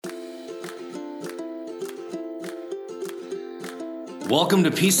Welcome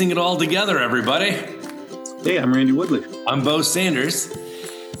to Piecing It All Together, everybody. Hey, I'm Randy Woodley. I'm Bo Sanders.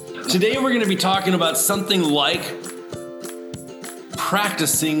 Today we're going to be talking about something like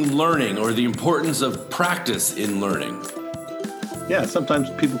practicing learning, or the importance of practice in learning. Yeah, sometimes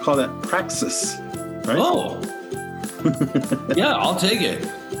people call that praxis, right? Oh. Yeah, I'll take it.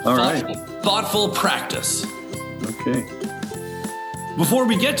 All right. Thoughtful practice. Okay. Before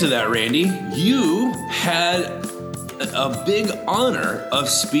we get to that, Randy, you had a big honor of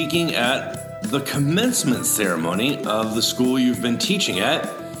speaking at the commencement ceremony of the school you've been teaching at.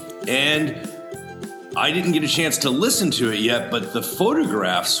 And I didn't get a chance to listen to it yet, but the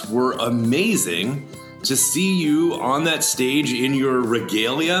photographs were amazing to see you on that stage in your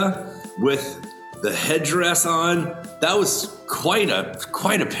regalia with the headdress on. That was quite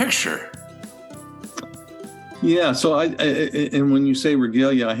a picture. Yeah. So and when you say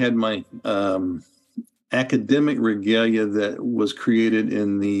regalia, I had my academic regalia that was created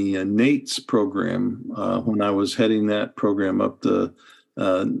in the NATES program when I was heading that program up the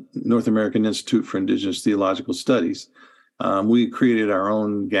North American Institute for Indigenous Theological Studies. We created our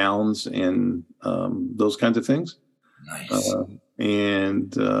own gowns and those kinds of things. Nice.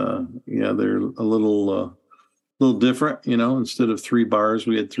 Yeah, they're a little different. Instead of 3 bars,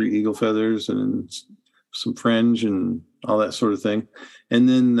 we had 3 eagle feathers and some fringe and all that sort of thing. And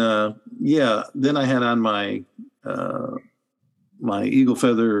then, then I had on my my eagle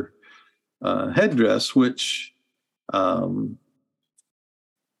feather headdress, which, when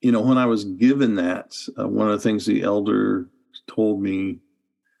I was given that, one of the things the elder told me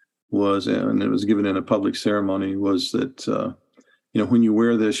was, and it was given in a public ceremony, was that, when you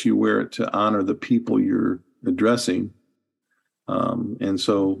wear this, you wear it to honor the people you're addressing. And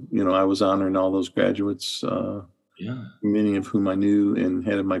so, I was honoring all those graduates, many of whom I knew and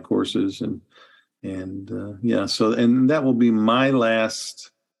had in my courses. So that will be my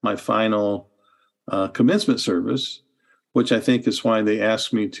final commencement service, which I think is why they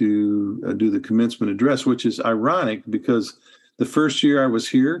asked me to do the commencement address, which is ironic because the first year I was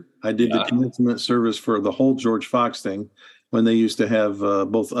here, I did the commencement service for the whole George Fox thing, when they used to have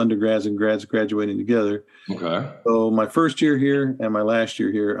both undergrads and grads graduating together. Okay. So my first year here and my last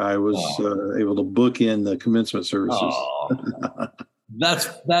year here, I was able to book in the commencement services. Oh,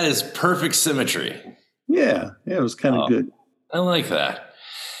 that is perfect symmetry. Yeah, it was kind of good. I like that.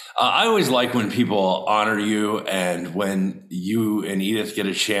 I always like when people honor you, and when you and Edith get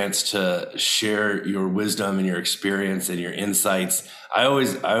a chance to share your wisdom and your experience and your insights. I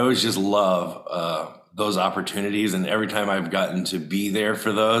always just love those opportunities, and every time I've gotten to be there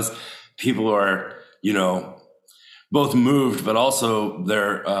for those, people are, both moved, but also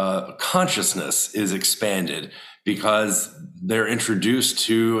their consciousness is expanded because they're introduced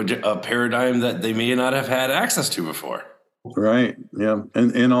to a paradigm that they may not have had access to before. Right. Yeah.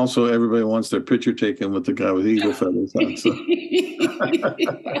 And also everybody wants their picture taken with the guy with eagle feathers on. So.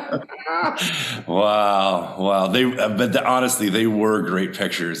 Wow. Honestly, they were great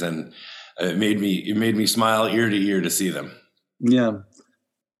pictures, and it made me smile ear to ear to see them. Yeah.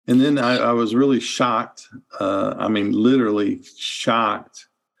 And then I was really shocked. Literally shocked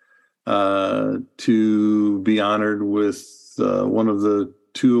to be honored with one of the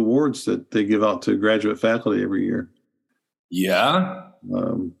 2 awards that they give out to graduate faculty every year. Yeah.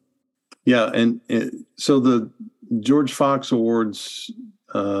 And so the George Fox Awards,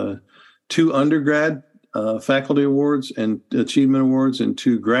 2 undergrad faculty awards and achievement awards, and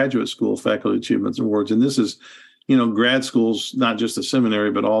 2 graduate school faculty achievements awards. And this is, grad schools, not just the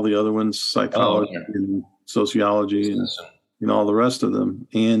seminary, but all the other ones, psychology and sociology and all the rest of them.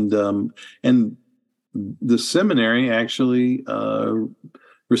 And the seminary actually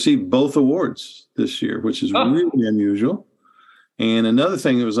received both awards this year, which is really unusual. And another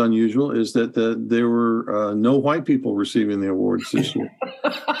thing that was unusual is that there were no white people receiving the awards this year.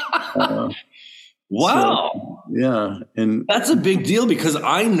 Wow. So, yeah. And that's a big deal, because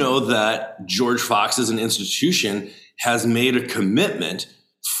I know that George Fox as an institution has made a commitment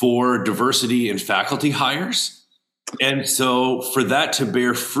for diversity in faculty hires. And so for that to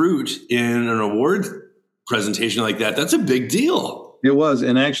bear fruit in an award presentation like that, that's a big deal. It was.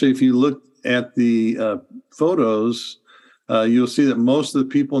 And actually, if you look at the photos, you'll see that most of the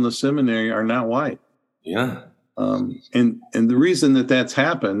people in the seminary are not white. Yeah. And the reason that that's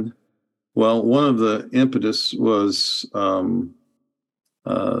happened, well, one of the impetus was,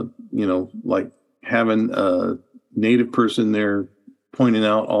 like having a Native person there pointing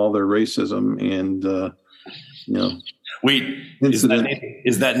out all their racism and, Wait, is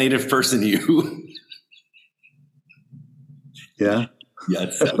that Native person you? Yeah.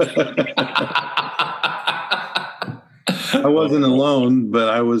 Yes. I wasn't alone, but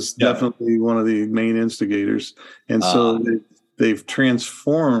I was definitely one of the main instigators. And so they've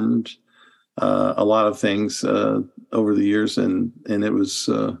transformed a lot of things over the years, and it was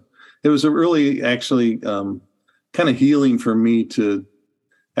a really actually kind of healing for me to,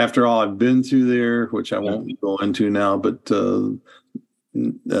 after all I've been through there, which I won't go into now, but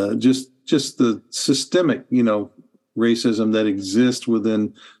just the systemic, racism that exists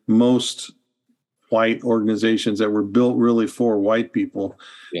within most white organizations that were built really for white people,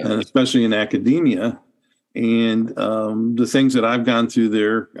 and especially in academia. And the things that I've gone through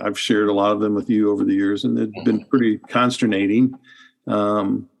there, I've shared a lot of them with you over the years, and it's been pretty consternating.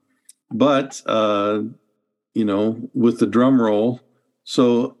 But with the drum roll,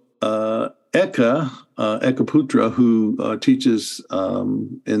 so Eka Putra, who teaches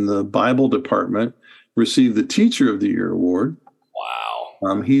in the Bible department, received the Teacher of the Year award.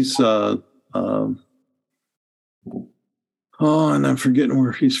 Wow. He's and I'm forgetting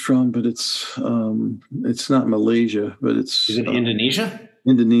where he's from, but it's not Malaysia, but it's Is it Indonesia?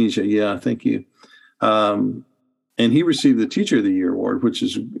 Indonesia, yeah, thank you. And he received the Teacher of the Year award, which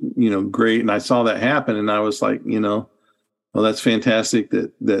is great. And I saw that happen, and I was like, well, that's fantastic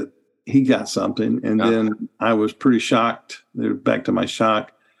that he got something. And then I was pretty shocked. Back to my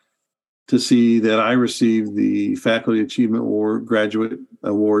shock to see that I received the Faculty Achievement Award, Graduate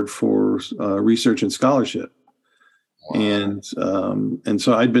Award for Research and Scholarship. Wow. And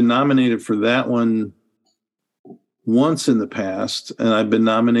so I'd been nominated for that one once in the past, and I've been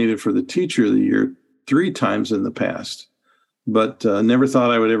nominated for the Teacher of the Year 3 times in the past, but never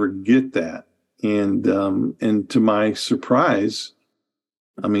thought I would ever get that. And to my surprise,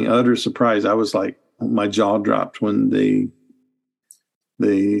 utter surprise, I was like, my jaw dropped when they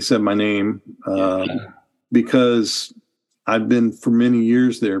said my name, because I've been for many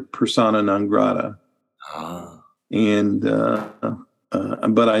years there persona non grata. And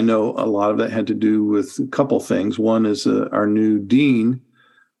but I know a lot of that had to do with a couple things. One is our new dean,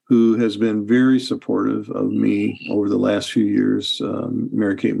 who has been very supportive of me over the last few years,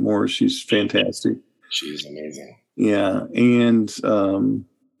 Mary Kate Morris. She's fantastic. She's amazing. Yeah, and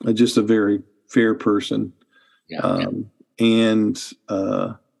just a very fair person. Yeah.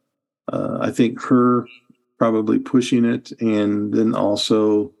 I think her probably pushing it, and then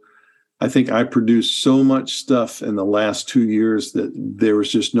also I think I produced so much stuff in the last 2 years that there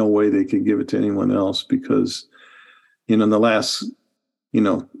was just no way they could give it to anyone else, because in the last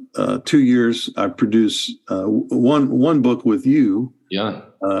 2 years I produced one book with you,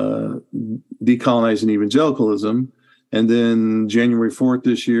 Decolonizing Evangelicalism, and then January 4th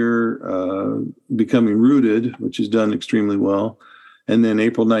this year, Becoming Rooted, which is done extremely well. And then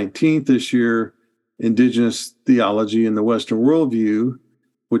April 19th this year, Indigenous Theology in the Western Worldview,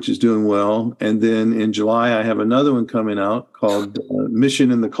 which is doing well. And then in July, I have another one coming out called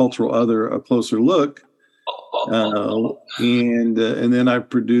Mission and the Cultural Other, A Closer Look. And then I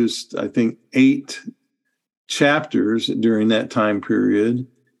produced, I think, 8 chapters during that time period,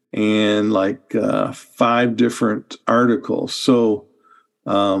 and 5 different articles. So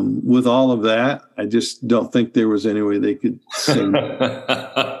with all of that, I just don't think there was any way they could say.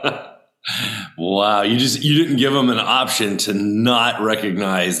 Wow. You didn't give them an option to not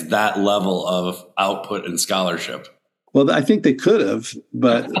recognize that level of output and scholarship. Well, I think they could have,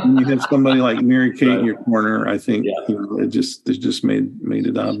 but when you have somebody like Mary Kate in your corner, I think it just made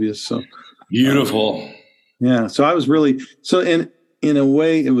it obvious. So beautiful. Yeah. So I was really, in a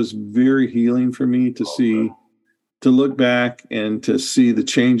way, it was very healing for me to look back and to see the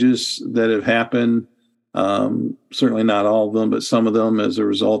changes that have happened. Certainly not all of them, but some of them as a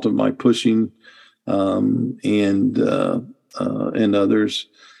result of my pushing, and others.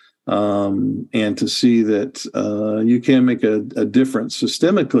 And to see that you can make a difference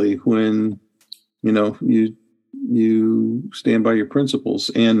systemically when you stand by your principles.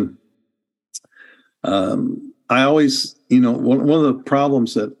 And I always, one of the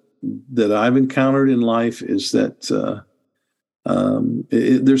problems that I've encountered in life is that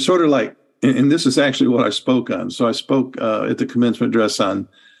there's sort of like, and this is actually what I spoke on. So I spoke at the commencement address on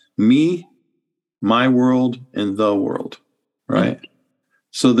me, my world, and the world, right? Mm-hmm.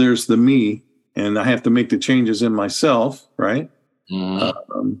 So there's the me, and I have to make the changes in myself, right?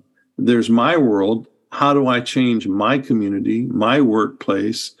 Mm-hmm. There's my world. How do I change my community, my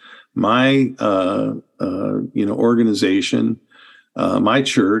workplace, my organization, my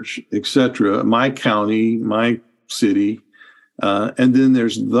church, etc., my county, my city, and then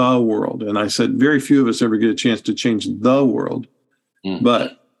there's the world. And I said very few of us ever get a chance to change the world,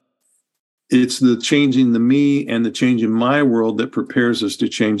 but it's the changing the me and the change in my world that prepares us to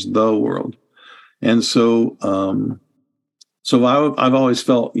change the world. And so So I've always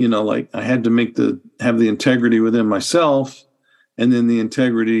felt, like I had to have the integrity within myself, and then the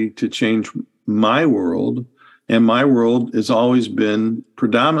integrity to change my world. And my world has always been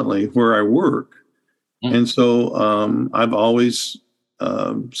predominantly where I work. Mm-hmm. And so I've always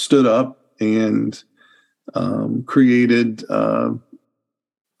stood up and created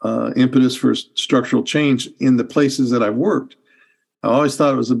impetus for structural change in the places that I've worked. I always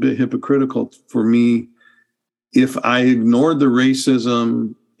thought it was a bit hypocritical for me if I ignored the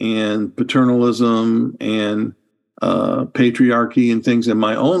racism and paternalism and patriarchy and things in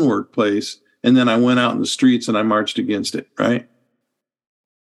my own workplace, and then I went out in the streets and I marched against it, right?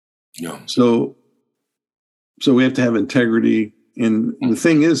 Yeah. So we have to have integrity. And the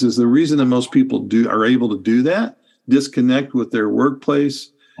thing is the reason that most people are able to do that, disconnect with their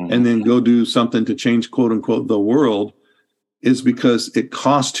workplace, mm-hmm. and then go do something to change, quote unquote, the world, is because it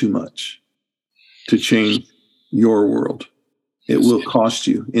costs too much to change your world. It will cost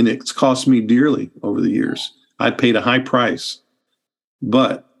you. And it's cost me dearly over the years. I paid a high price,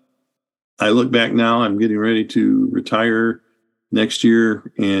 but I look back now, I'm getting ready to retire next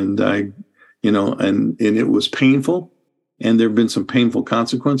year. And and it was painful, and there've been some painful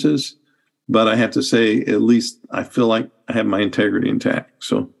consequences, but I have to say, at least I feel like I have my integrity intact.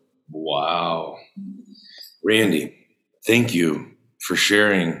 So. Wow. Randy, thank you for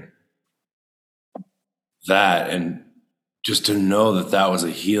sharing that, and just to know that was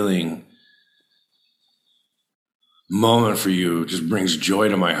a healing moment for you just brings joy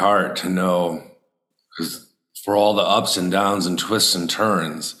to my heart to know, because for all the ups and downs and twists and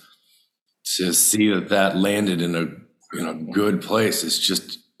turns, to see that landed in a good place is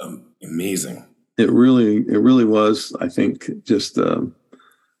just amazing. It really was. I think just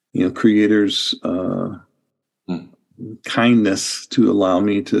Creator's kindness to allow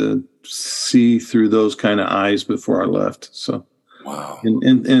me to see through those kind of eyes before I left. So, wow.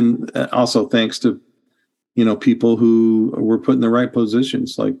 And also thanks to, people who were put in the right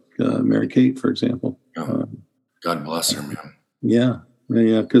positions, like Mary Kate, for example. Oh, God bless her, man. Yeah.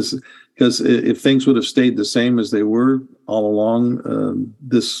 Because if things would have stayed the same as they were all along,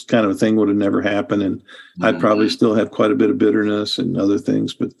 this kind of thing would have never happened. And I'd probably still have quite a bit of bitterness and other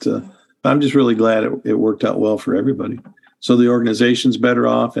things, but I'm just really glad it worked out well for everybody. So the organization's better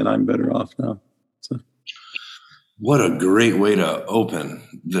off, and I'm better off now. So. What a great way to open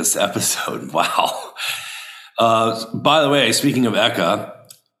this episode. Wow. By the way, speaking of ECA,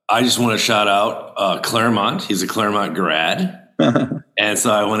 I just want to shout out Claremont. He's a Claremont grad. And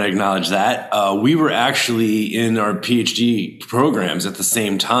so I want to acknowledge that. We were actually in our PhD programs at the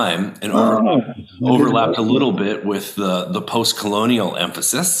same time, and overlapped a little bit with the post-colonial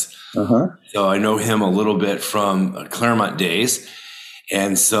emphasis. Uh-huh. So I know him a little bit from Claremont days.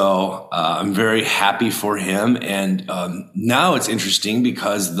 And so I'm very happy for him. And now it's interesting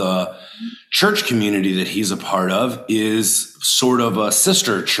because the church community that he's a part of is sort of a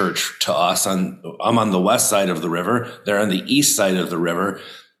sister church to us. I'm on the west side of the river. They're on the east side of the river.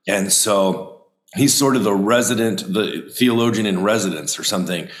 And so he's sort of the theologian in residence or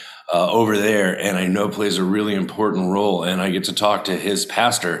something over there. And I know plays a really important role. And I get to talk to his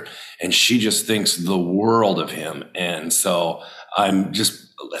pastor, and she just thinks the world of him. And so I'm just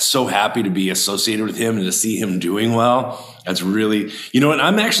so happy to be associated with him and to see him doing well. That's really, and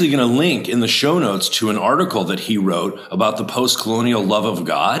I'm actually going to link in the show notes to an article that he wrote about the post-colonial love of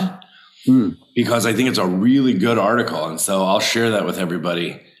God, because I think it's a really good article. And so I'll share that with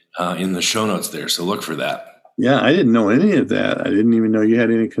everybody in the show notes there. So look for that. Yeah, I didn't know any of that. I didn't even know you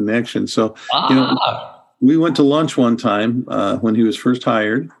had any connection. So, we went to lunch one time when he was first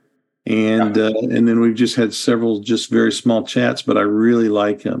hired. And then we've just had several just very small chats, but I really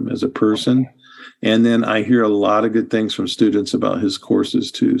like him as a person. And then I hear a lot of good things from students about his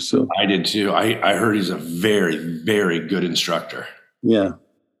courses too. So I did too. I heard he's a very, very good instructor. Yeah.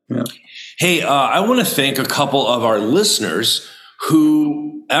 Hey, I want to thank a couple of our listeners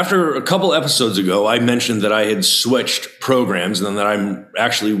who, after a couple episodes ago, I mentioned that I had switched programs and that I'm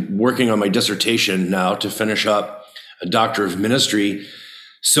actually working on my dissertation now to finish up a Doctor of Ministry.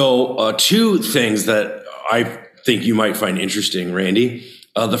 So two things that I think you might find interesting, Randy.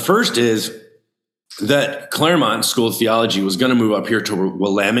 The first is that Claremont School of Theology was going to move up here to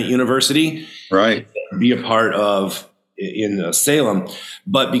Willamette University. Right. Be a part of in Salem.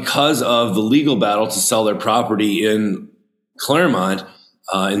 But because of the legal battle to sell their property in Claremont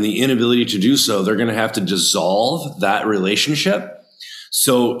and the inability to do so, they're going to have to dissolve that relationship.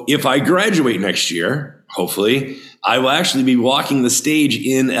 So if I graduate next year, hopefully, I will actually be walking the stage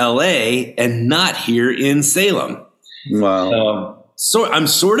in LA and not here in Salem. Wow. So I'm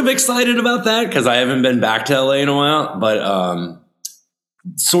sort of excited about that because I haven't been back to LA in a while, but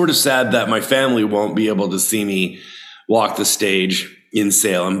sort of sad that my family won't be able to see me walk the stage in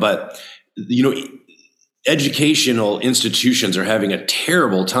Salem. But, educational institutions are having a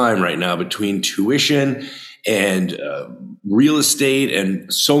terrible time right now between tuition and real estate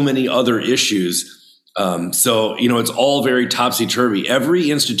and so many other issues. So it's all very topsy-turvy.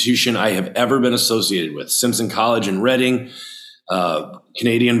 Every institution I have ever been associated with, Simpson College in Reading,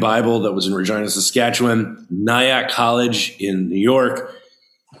 Canadian Bible that was in Regina, Saskatchewan, Nyack College in New York,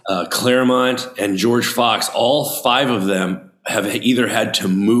 Claremont, and George Fox, all 5 of them have either had to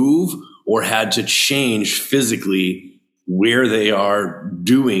move or had to change physically where they are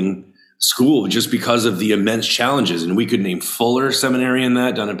doing school just because of the immense challenges. And we could name Fuller Seminary in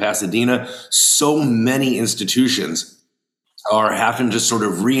that, down in Pasadena. So many institutions are having to sort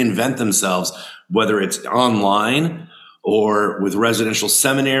of reinvent themselves, whether it's online or with residential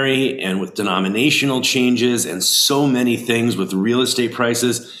seminary and with denominational changes and so many things with real estate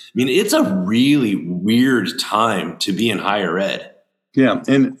prices. I mean, it's a really weird time to be in higher ed. Yeah,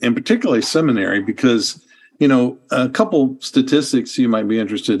 and particularly seminary, because, a couple statistics you might be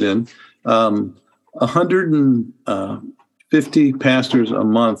interested in. 150 pastors a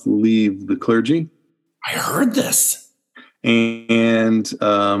month leave the clergy. I heard this. And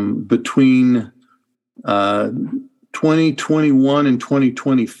between 2021 and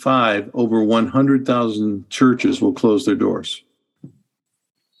 2025, over 100,000 churches will close their doors.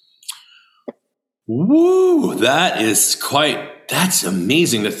 Woo, that's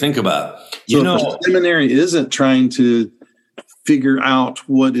amazing to think about. The seminary isn't trying to figure out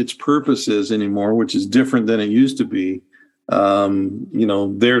what its purpose is anymore, which is different than it used to be.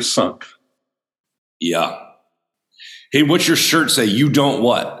 They're sunk. Yeah. Hey, what's your shirt say? You don't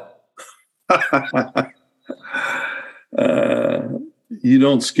what? You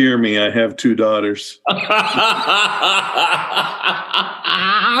don't scare me. I have 2 daughters.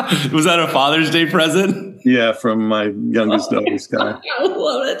 Was that a Father's Day present? Yeah, from my youngest daughter, Sky. I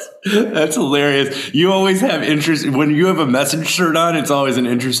love it. That's hilarious. You always have interest. When you have a message shirt on, it's always an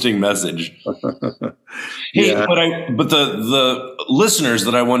interesting message. Hey, Yeah. but the listeners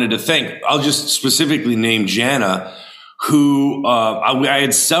that I wanted to thank, I'll just specifically name Jana, who I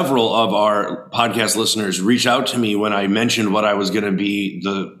had several of our podcast listeners reach out to me when I mentioned what I was going to be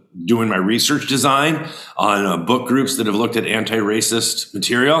doing my research design on book groups that have looked at anti-racist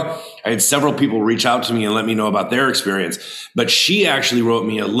material. I had several people reach out to me and let me know about their experience. But she actually wrote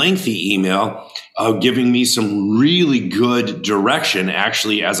me a lengthy email giving me some really good direction,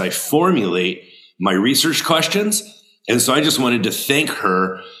 actually, as I formulate my research questions. And so I just wanted to thank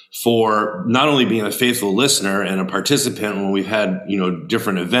her for not only being a faithful listener and a participant when we've had,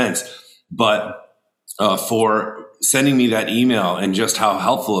 different events, but for sending me that email and just how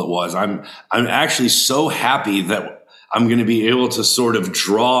helpful it was. I'm actually so happy that I'm going to be able to sort of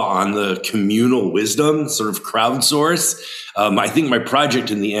draw on the communal wisdom, sort of crowdsource. I think my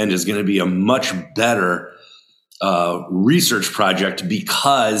project in the end is going to be a much better research project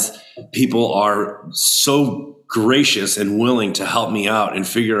because people are so gracious and willing to help me out and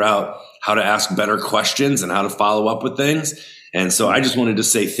figure out how to ask better questions and how to follow up with things. And so I just wanted to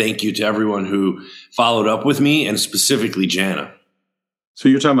say thank you to everyone who followed up with me, and specifically Jana. So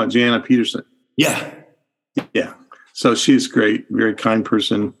you're talking about Jana Peterson? Yeah. Yeah. So she's great, very kind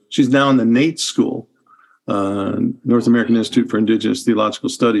person. She's now in the NAIT School, North American Institute for Indigenous Theological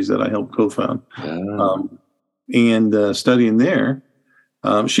Studies, that I helped co-found. And studying there.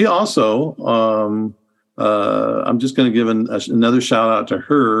 She also, I'm just going to give another shout out to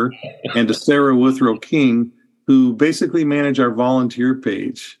her and to Sarah Withrow King, who basically manage our volunteer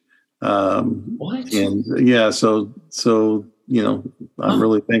page. What? And yeah, so I'm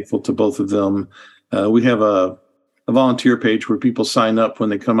really thankful to both of them. We have a volunteer page where people sign up when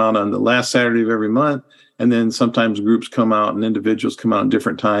they come out on the last Saturday of every month, and then sometimes groups come out and individuals come out at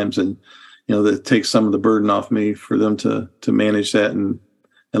different times, and that takes some of the burden off me for them to manage that and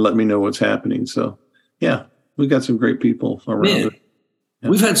let me know what's happening. So yeah, we got some great people around. Man. Yeah.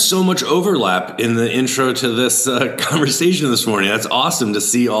 We've had so much overlap in the intro to this conversation this morning. That's awesome to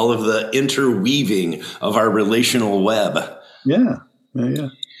see all of the interweaving of our relational web. Yeah.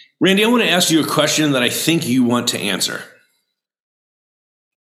 Randy, I want to ask you a question that I think you want to answer.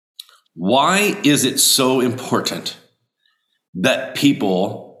 Why is it so important that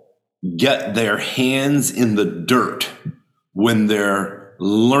people get their hands in the dirt when they're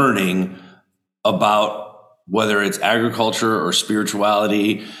learning about whether it's agriculture or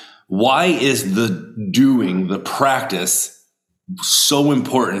spirituality? Why is the practice so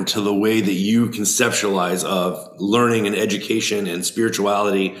important to the way that you conceptualize of learning and education and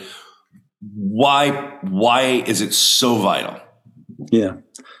spirituality. Why is it so vital? Yeah.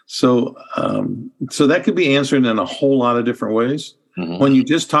 So that could be answered in a whole lot of different ways. Mm-hmm. When you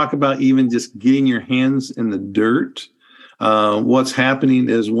just talk about even just getting your hands in the dirt, what's happening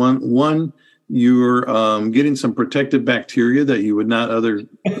is one, you're getting some protective bacteria that you would not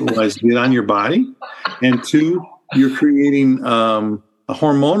otherwise get on your body. And two, you're creating a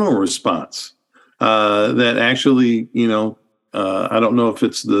hormonal response that actually, I don't know if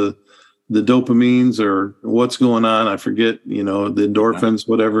it's the dopamines or what's going on. I forget, the endorphins,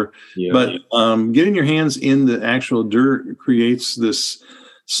 whatever. Yeah. But getting your hands in the actual dirt creates this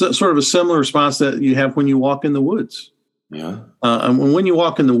sort of a similar response that you have when you walk in the woods. Yeah. And when you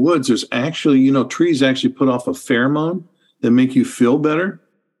walk in the woods, there's actually, trees actually put off a pheromone that make you feel better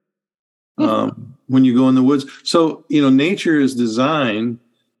when you go in the woods. So, nature is designed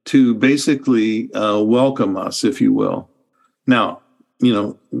to basically welcome us, if you will. Now,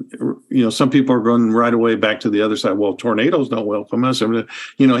 some people are going right away back to the other side. Well, tornadoes don't welcome us. That's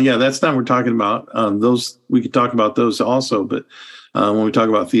not what we're talking about. Those, we could talk about those also, but when we talk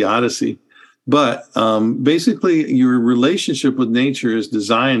about theodicy. But basically, your relationship with nature is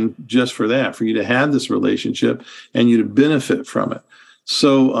designed just for that, for you to have this relationship and you to benefit from it.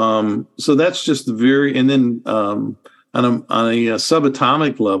 So that's just and then on a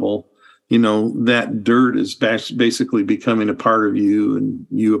subatomic level, that dirt is basically becoming a part of you and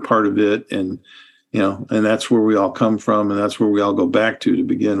you a part of it. And, and that's where we all come from. And that's where we all go back to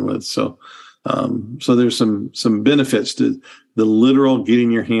begin with. So there's some benefits to the literal getting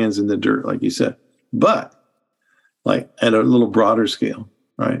your hands in the dirt, like you said, but like at a little broader scale.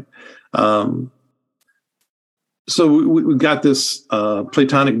 Right. So we've got this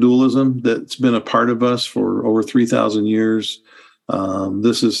Platonic dualism that's been a part of us for over 3,000 years.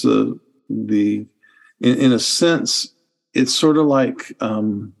 This is in a sense, it's sort of like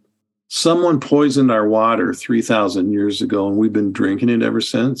someone poisoned our water 3,000 years ago, and we've been drinking it ever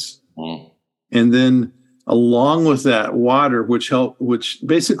since. Mm. And then along with that water, which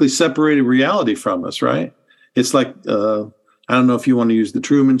basically separated reality from us, right? It's like, I don't know if you want to use the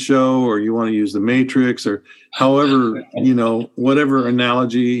Truman Show or you want to use the Matrix or however, whatever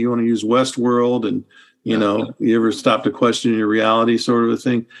analogy you want to use, Westworld, and, you ever stop to question your reality sort of a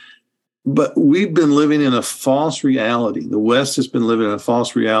thing. But we've been living in a false reality. The West has been living in a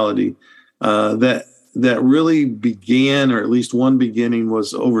false reality that really began, or at least one beginning,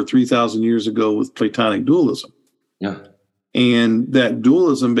 was over 3,000 years ago with Platonic dualism. Yeah. And that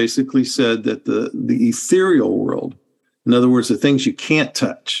dualism basically said that the ethereal world, in other words, the things you can't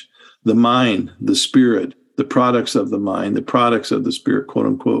touch, the mind, the spirit, the products of the mind, the products of the spirit, quote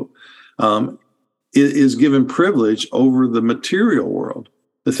unquote, is given privilege over the material world,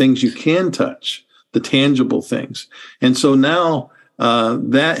 the things you can touch, the tangible things. And so now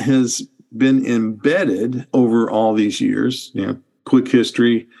that has been embedded over all these years. Quick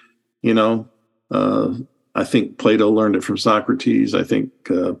history, I think Plato learned it from Socrates. I think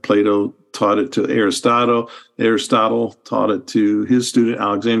Plato taught it to Aristotle. Aristotle taught it to his student,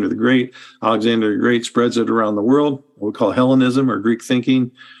 Alexander the Great. Alexander the Great spreads it around the world. What we call Hellenism, or Greek thinking,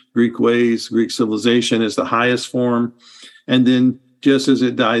 Greek ways, Greek civilization is the highest form. And then just as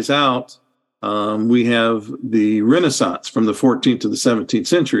it dies out, we have the Renaissance from the 14th to the 17th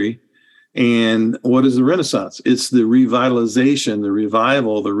century. And what is the Renaissance? It's the revitalization, the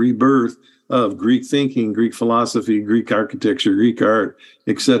revival, the rebirth of Greek thinking, Greek philosophy, Greek architecture, Greek art,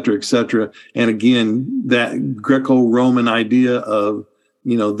 et cetera, et cetera. And again, that Greco-Roman idea of,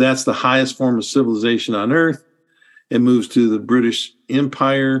 that's the highest form of civilization on earth. It moves to the British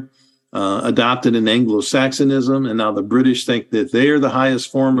Empire, adopted in Anglo-Saxonism. And now the British think that they are the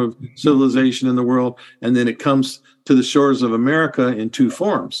highest form of civilization in the world. And then it comes to the shores of America in two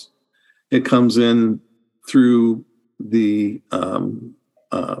forms. It comes in through the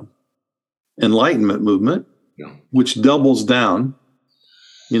Enlightenment movement, which doubles down,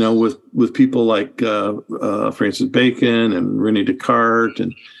 with people like Francis Bacon and Rene Descartes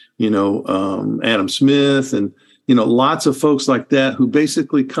and, Adam Smith and, lots of folks like that who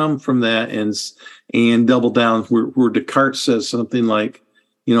basically come from that and double down where Descartes says something like,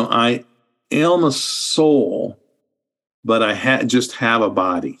 I am a soul, but I just have a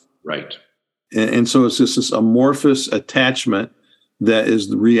body. Right. And so it's just this amorphous attachment that is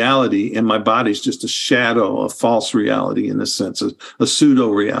the reality, and my body's just a shadow, a false reality in a sense, a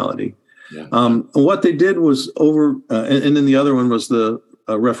pseudo reality. Yeah. What they did was and then the other one was the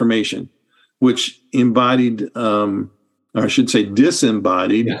Reformation, which embodied or I should say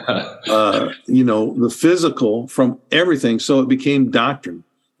disembodied, the physical from everything. So it became doctrine,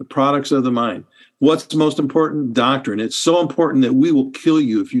 the products of the mind. What's most important? Doctrine. It's so important that we will kill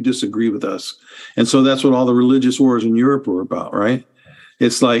you if you disagree with us. And so that's what all the religious wars in Europe were about, right?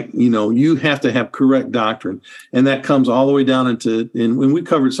 It's like, you have to have correct doctrine. And that comes all the way down into, and when we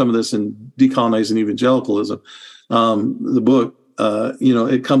covered some of this in Decolonizing Evangelicalism, the book,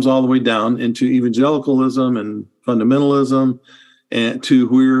 it comes all the way down into evangelicalism and fundamentalism, and to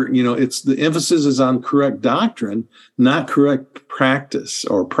where, it's the emphasis is on correct doctrine, not correct practice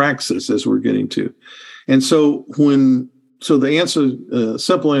or praxis, as we're getting to. And so the answer,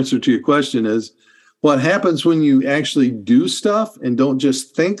 simple answer to your question is, what happens when you actually do stuff and don't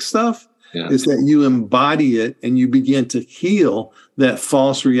just think stuff is that you embody it and you begin to heal that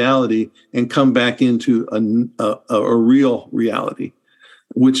false reality and come back into a real reality,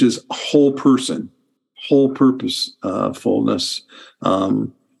 which is whole person, whole purpose, fullness,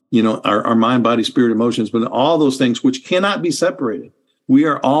 our mind, body, spirit, emotions, but all those things which cannot be separated. We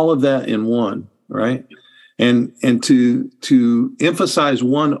are all of that in one, right? And to emphasize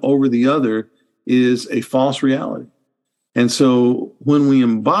one over the other is a false reality. And so when we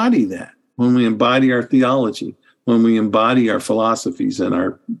embody that, when we embody our theology, when we embody our philosophies and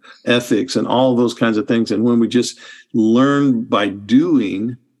our ethics and all those kinds of things, and when we just learn by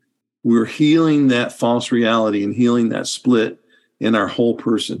doing, we're healing that false reality and healing that split in our whole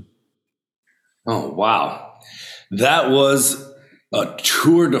person. Oh, wow. That was a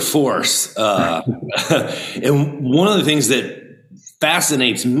tour de force. And one of the things that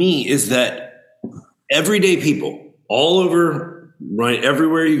fascinates me is that everyday people all over, right,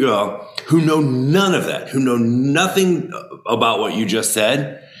 everywhere you go, who know none of that, who know nothing about what you just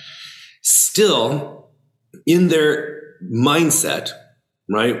said, still in their mindset,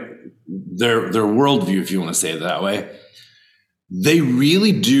 right, their worldview, if you want to say it that way, they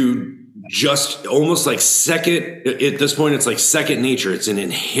really do just almost like at this point, it's like second nature. It's an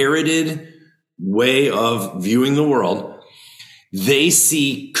inherited way of viewing the world. They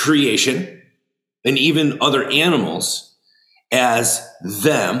see creation and even other animals as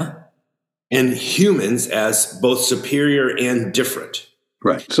them, and humans as both superior and different.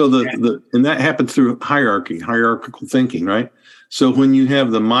 Right. So and that happened through hierarchical thinking, right? So when you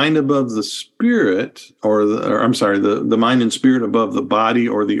have the mind above the spirit, the mind and spirit above the body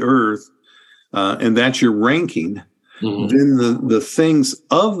or the earth, and that's your ranking, then the things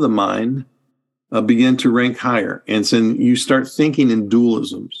of the mind begin to rank higher. And so you start thinking in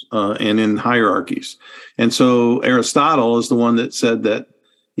dualisms and in hierarchies. And so Aristotle is the one that said that,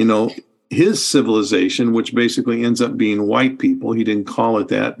 his civilization, which basically ends up being white people, he didn't call it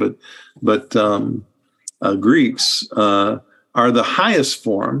that, but Greeks are the highest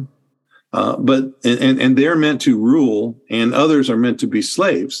form, but they're meant to rule, and others are meant to be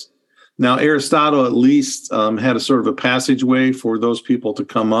slaves. Now, Aristotle at least had a sort of a passageway for those people to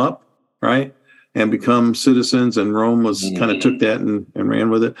come up, right, and become citizens, and Rome was kind of took that and ran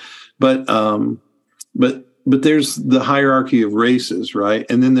with it. But there's the hierarchy of races, right?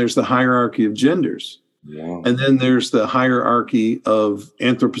 And then there's the hierarchy of genders. Yeah. And then there's the hierarchy of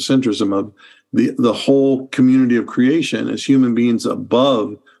anthropocentrism, of the whole community of creation as human beings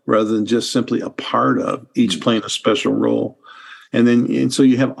above rather than just simply a part of, each playing a special role. And so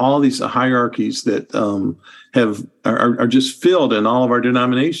you have all these hierarchies that are just filled in all of our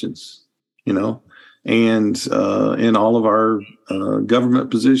denominations, and in all of our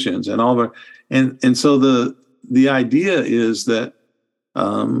government positions and all of our, and so the idea is that,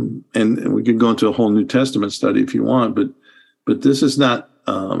 and we could go into a whole New Testament study if you want, but this is not,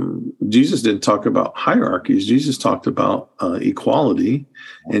 Jesus didn't talk about hierarchies. Jesus talked about equality,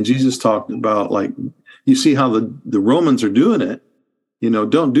 and Jesus talked about, like, you see how the Romans are doing it.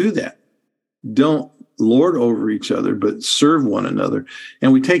 Don't do that. Don't lord over each other, but serve one another.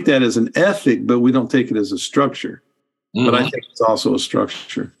 And we take that as an ethic, but we don't take it as a structure. Mm-hmm. But I think it's also a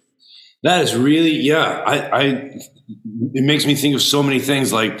structure. That is really, it makes me think of so many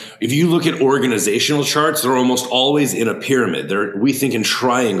things. Like, if you look at organizational charts, they're almost always in a pyramid. We think in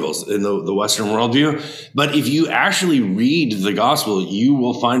triangles in the Western worldview. But if you actually read the gospel, you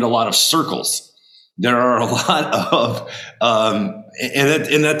will find a lot of circles. There are a lot of,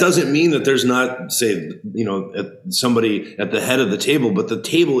 and that doesn't mean that there's not, say, somebody at the head of the table, but the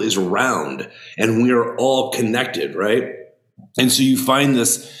table is round and we are all connected, right? And so you find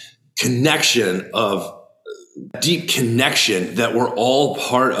this connection of deep connection that we're all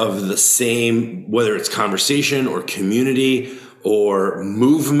part of the same, whether it's conversation or community or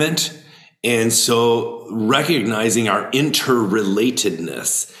movement. And so recognizing our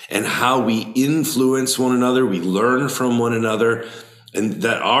interrelatedness and how we influence one another, we learn from one another, and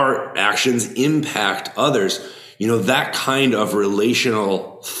that our actions impact others, that kind of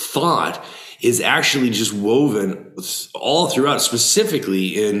relational thought is actually just woven all throughout,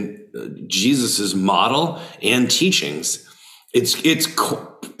 specifically in Jesus's model and teachings. It's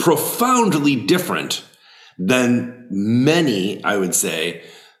profoundly different than many, I would say,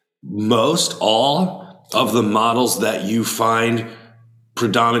 most all of the models that you find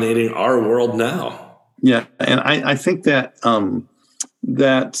predominating our world now. Yeah, and I think that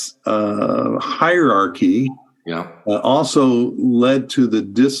hierarchy also led to the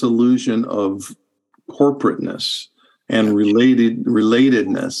dissolution of corporateness and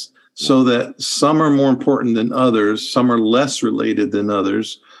relatedness, so that some are more important than others, some are less related than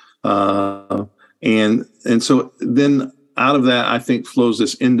others, and so then out of that, I think, flows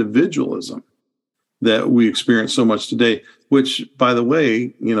this individualism that we experience so much today, which, by the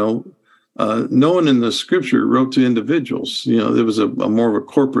way, no one in the scripture wrote to individuals. There was a more of a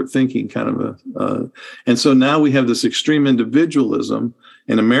corporate thinking kind of and so now we have this extreme individualism.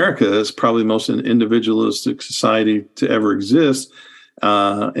 In America, it's probably the most individualistic society to ever exist.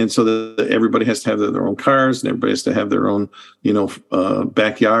 And so that everybody has to have their own cars, and everybody has to have their own,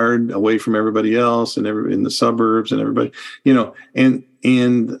 backyard away from everybody else, and in the suburbs, and everybody,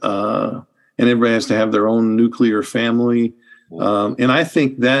 and everybody has to have their own nuclear family. And I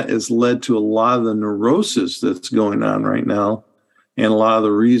think that has led to a lot of the neurosis that's going on right now, and a lot of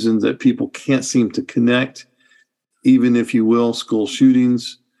the reasons that people can't seem to connect, even if you will, school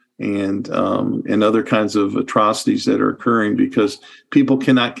shootings and other kinds of atrocities that are occurring because people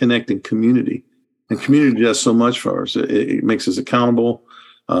cannot connect in community. And community does so much for us. It makes us accountable.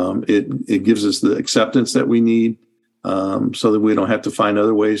 It gives us the acceptance that we need, so that we don't have to find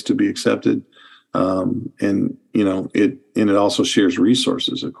other ways to be accepted. And it also shares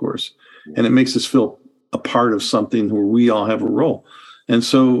resources, of course, and it makes us feel a part of something where we all have a role. And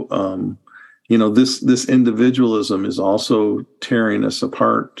so, this individualism is also tearing us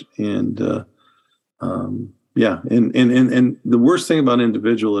apart. And and the worst thing about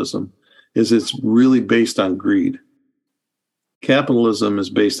individualism is it's really based on greed. Capitalism is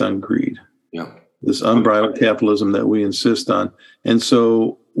based on greed. Yeah. This unbridled capitalism that we insist on. And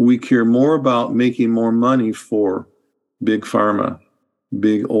so we care more about making more money for big pharma,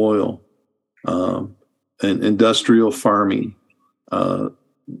 big oil, and industrial farming,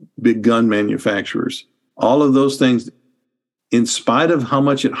 big gun manufacturers, all of those things, in spite of how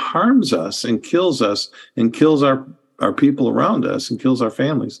much it harms us and kills our people around us and kills our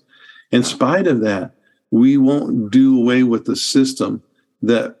families. In spite of that, we won't do away with the system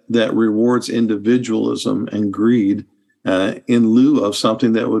that rewards individualism and greed in lieu of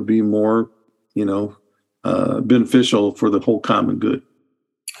something that would be more, beneficial for the whole common good.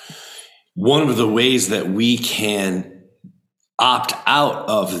 One of the ways that we can opt out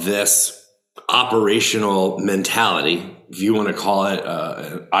of this operational mentality, if you want to call it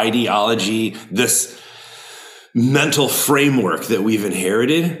ideology, this mental framework that we've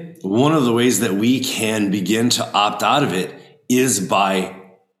inherited, one of the ways that we can begin to opt out of it is by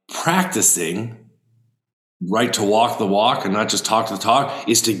practicing right to walk the walk and not just talk the talk,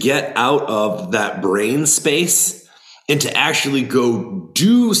 is to get out of that brain space and to actually go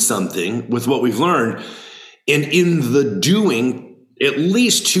do something with what we've learned. And in the doing, at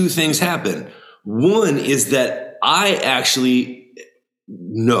least two things happen. One is that I actually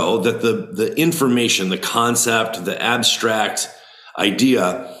know that the information, the concept, the abstract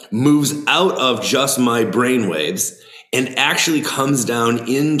idea moves out of just my brainwaves and actually comes down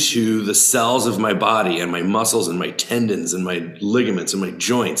into the cells of my body and my muscles and my tendons and my ligaments and my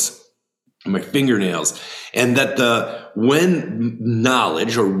joints and my fingernails. And that when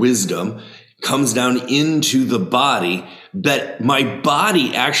knowledge or wisdom comes down into the body, that my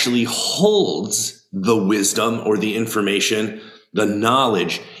body actually holds the wisdom or the information, the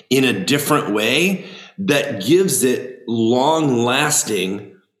knowledge, in a different way that gives it long-lasting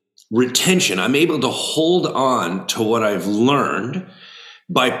retention. I'm able to hold on to what I've learned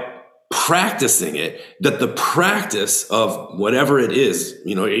by practicing it, that the practice of whatever it is,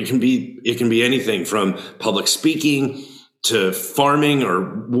 it can be anything from public speaking to farming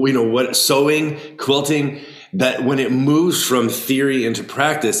or, sewing, quilting, that when it moves from theory into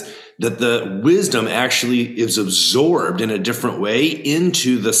practice, that the wisdom actually is absorbed in a different way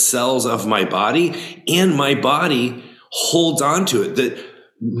into the cells of my body, and my body holds on to it. That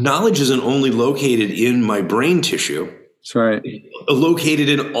knowledge isn't only located in my brain tissue. That's right. It's located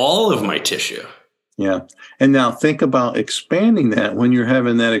in all of my tissue. Yeah. And now think about expanding that when you're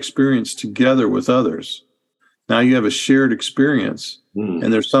having that experience together with others. Now you have a shared experience,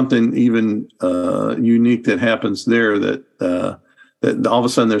 and there's something even unique that happens there that all of a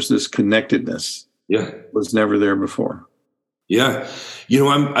sudden there's this connectedness. Yeah. Was never there before. Yeah.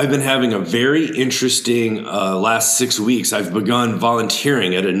 I've been having a very interesting last 6 weeks. I've begun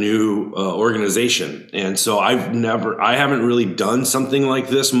volunteering at a new organization. And so I haven't really done something like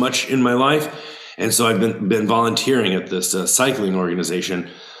this much in my life. And so I've been volunteering at this cycling organization.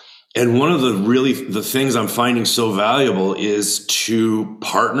 And one of the things I'm finding so valuable is to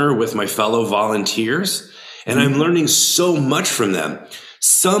partner with my fellow volunteers. And I'm learning so much from them.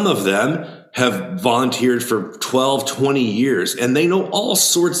 Some of them have volunteered for 12, 20 years, and they know all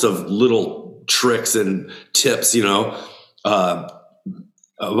sorts of little tricks and tips,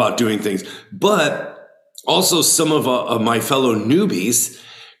 about doing things. But also some of my fellow newbies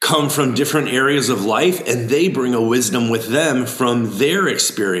come from different areas of life, and they bring a wisdom with them from their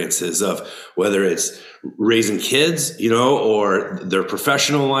experiences of whether it's raising kids, or their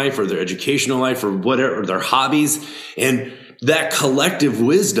professional life or their educational life or whatever, or their hobbies. And that collective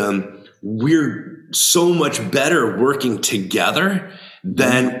wisdom, we're so much better working together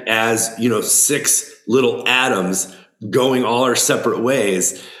than as, 6 little atoms going all our separate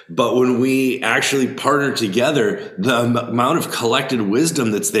ways. But when we actually partner together, the amount of collected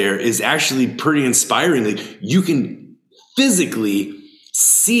wisdom that's there is actually pretty inspiring. Like, you can physically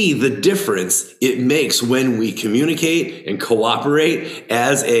see the difference it makes when we communicate and cooperate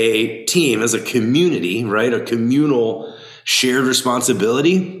as a team, as a community, right? A communal shared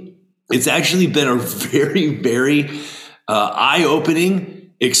responsibility. It's actually been a very, very eye-opening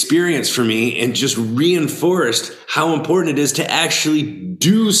experience for me, and just reinforced how important it is to actually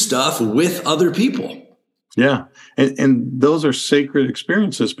do stuff with other people. Yeah. And those are sacred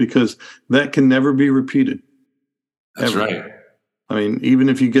experiences because that can never be repeated. That's ever. right. I mean, even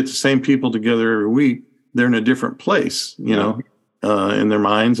if you get the same people together every week, they're in a different place, in their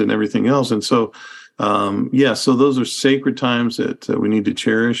minds and everything else. And so, so those are sacred times that we need to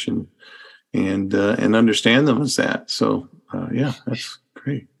cherish and understand them as that. So, that's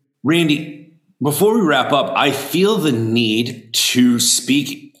great. Randy, before we wrap up, I feel the need to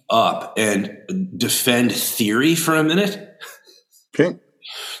speak up and defend theory for a minute. Okay.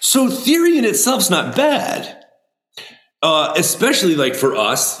 So theory in itself is not bad. Especially like for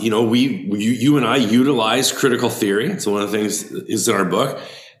us, you and I utilize critical theory. It's one of the things is in our book.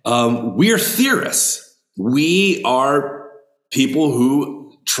 We are theorists. We are people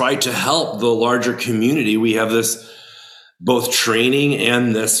who try to help the larger community. We have this both training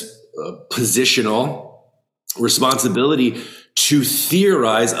and this positional responsibility to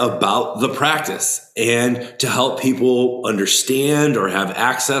theorize about the practice and to help people understand or have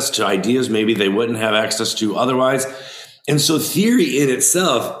access to ideas maybe they wouldn't have access to otherwise. And so theory in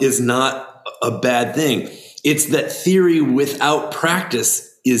itself is not a bad thing. It's that theory without practice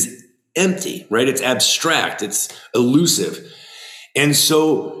is empty, right? It's abstract, it's elusive. And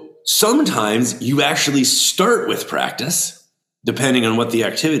so sometimes you actually start with practice, depending on what the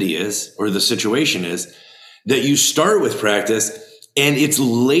activity is or the situation is, that you start with practice, and it's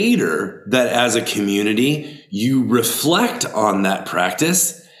later that as a community, you reflect on that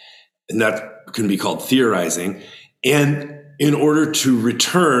practice, and that can be called theorizing. And in order to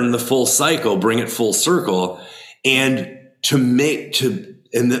return the full cycle, bring it full circle, and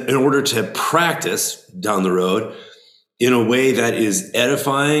in order to practice down the road in a way that is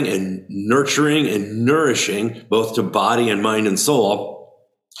edifying and nurturing and nourishing both to body and mind and soul.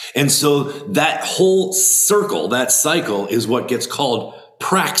 And so that whole circle, that cycle, is what gets called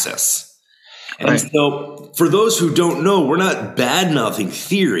praxis. And so for those who don't know, we're not bad-mouthing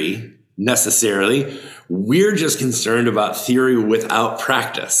theory necessarily. We're just concerned about theory without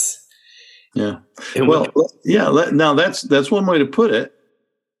practice. Yeah. And now that's one way to put it.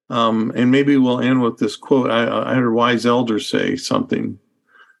 And maybe we'll end with this quote. I heard a wise elder say something.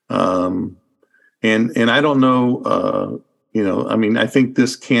 And I don't know, I think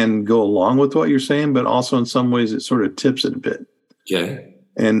this can go along with what you're saying, but also in some ways it sort of tips it a bit. Okay.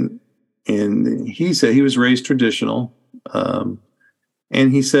 And he said he was raised traditional. And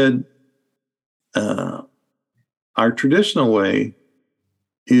he said, our traditional way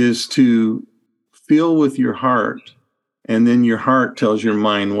is to feel with your heart, and then your heart tells your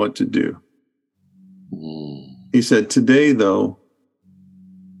mind what to do. He said, today, though,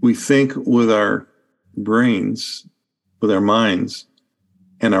 we think with our brains, with our minds,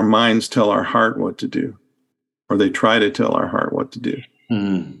 and our minds tell our heart what to do, or they try to tell our heart what to do.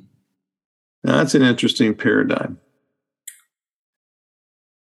 Now, that's an interesting paradigm.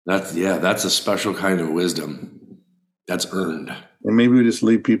 That's a special kind of wisdom that's earned. And maybe we just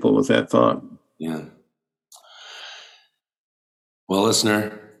leave people with that thought. Yeah. Well,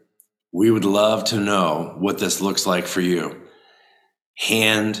 listener, we would love to know what this looks like for you.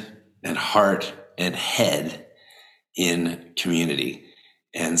 Hand and heart and head in community.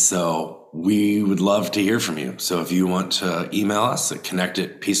 And so we would love to hear from you. So if you want to email us at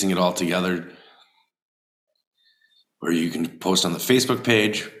Piecing It All Together, or you can post on the Facebook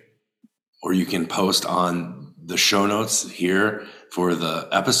page, or you can post on the show notes here for the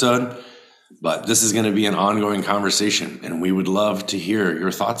episode. But this is going to be an ongoing conversation, and we would love to hear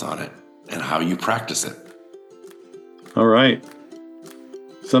your thoughts on it and how you practice it. All right.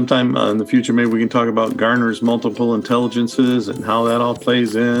 Sometime in the future, maybe we can talk about Garner's multiple intelligences and how that all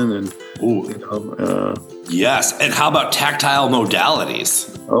plays in. And yes, and how about tactile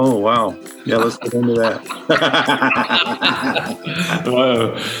modalities? Oh wow, yeah, let's get into that.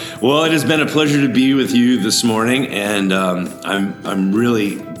 Well, it has been a pleasure to be with you this morning, and I'm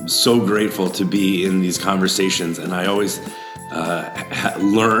really so grateful to be in these conversations. And I always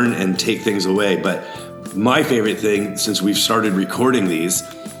learn and take things away, but my favorite thing since we've started recording these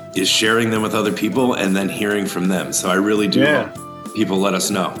is sharing them with other people and then hearing from them. So I really do hope people let us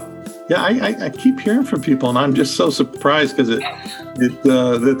know. Yeah, I keep hearing from people, and I'm just so surprised because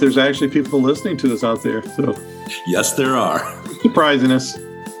that there's actually people listening to us out there. So yes, there are. Surprising us.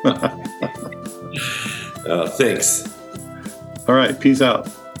 Thanks. All right, peace out.